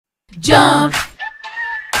Jump,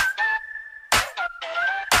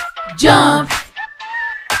 jump.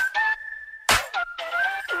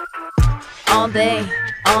 All day,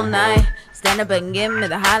 all night, stand up and give me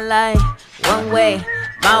the highlight. One way,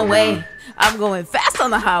 my way, I'm going fast on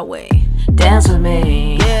the highway. Dance with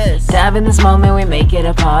me, yes. Dive in this moment, we make it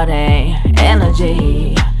a party.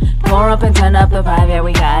 Energy, pour up and turn up the vibe, yeah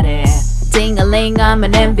we got it. Ding-a-ling, I'm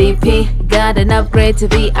an MVP. Got an upgrade to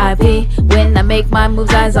VIP. When I make my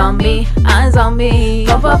moves, eyes on me, eyes on me.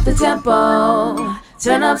 Pump up the tempo,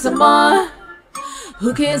 turn up some more.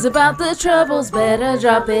 Who cares about the troubles? Better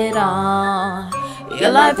drop it on.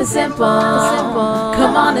 Your life is simple.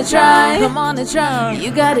 Come on and try. Come on and try. You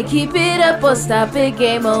gotta keep it up or stop it.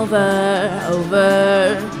 Game over.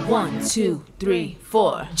 Over. 1, 2, 3,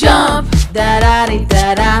 4. Jump. Da da dee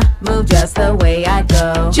da da. Move just the way I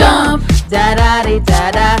go. Jump. Da da dee da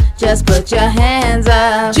da. Just put your hands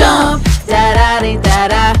up. Jump. Da da dee da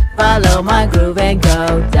da. Follow my groove and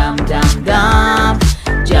go. Dum dum dum.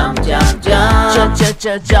 Jump, jump,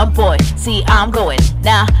 jump. Jump boy, see I'm going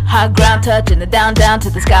now. High ground touching the down to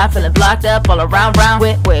the sky. Feeling blocked up all around.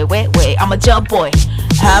 Wait, I'm a jump boy.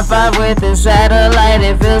 High five with the satellite,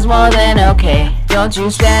 it feels more than okay. Don't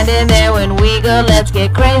you stand in there when we go, let's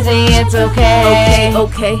get crazy, it's okay.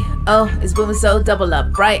 Okay, oh, it's moving so double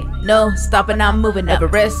up, right? No, stopping, I'm moving up.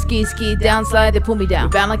 Everest, ski, down, slide, they pull me down.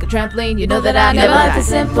 Rebound like a trampoline, you know that I never die. Life is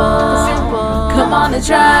simple. Come on and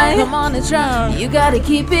try. Come on and try. You gotta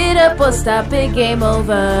keep it up or stop it, game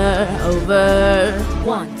over. Over.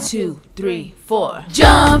 1, 2, 3, 4.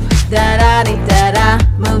 Jump. Da da dee da da.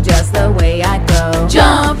 Move just the way I go.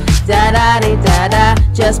 Jump. Da da dee da da.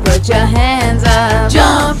 Just put your hands up.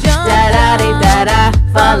 Jump. Da da dee da da.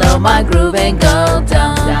 Follow my groove and go.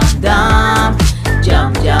 Dum dum dum.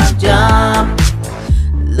 Jump, jump, jump.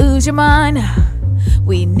 Lose your mind.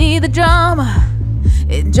 We need the drama.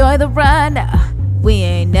 Enjoy the ride now. We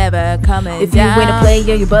ain't never coming If down. you ain't a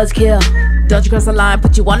player, you buzzkill. Don't you cross the line,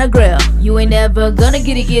 put you on a grill. You ain't never gonna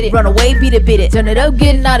get it. Run away, beat it. Turn it up,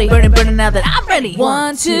 get naughty. Burning now that I'm ready.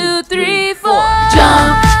 1, 2, 3, 4.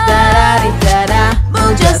 Jump, da da dee da da.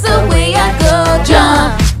 Move just the way I go.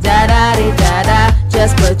 Jump, da da dee da da.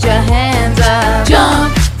 Just put your hands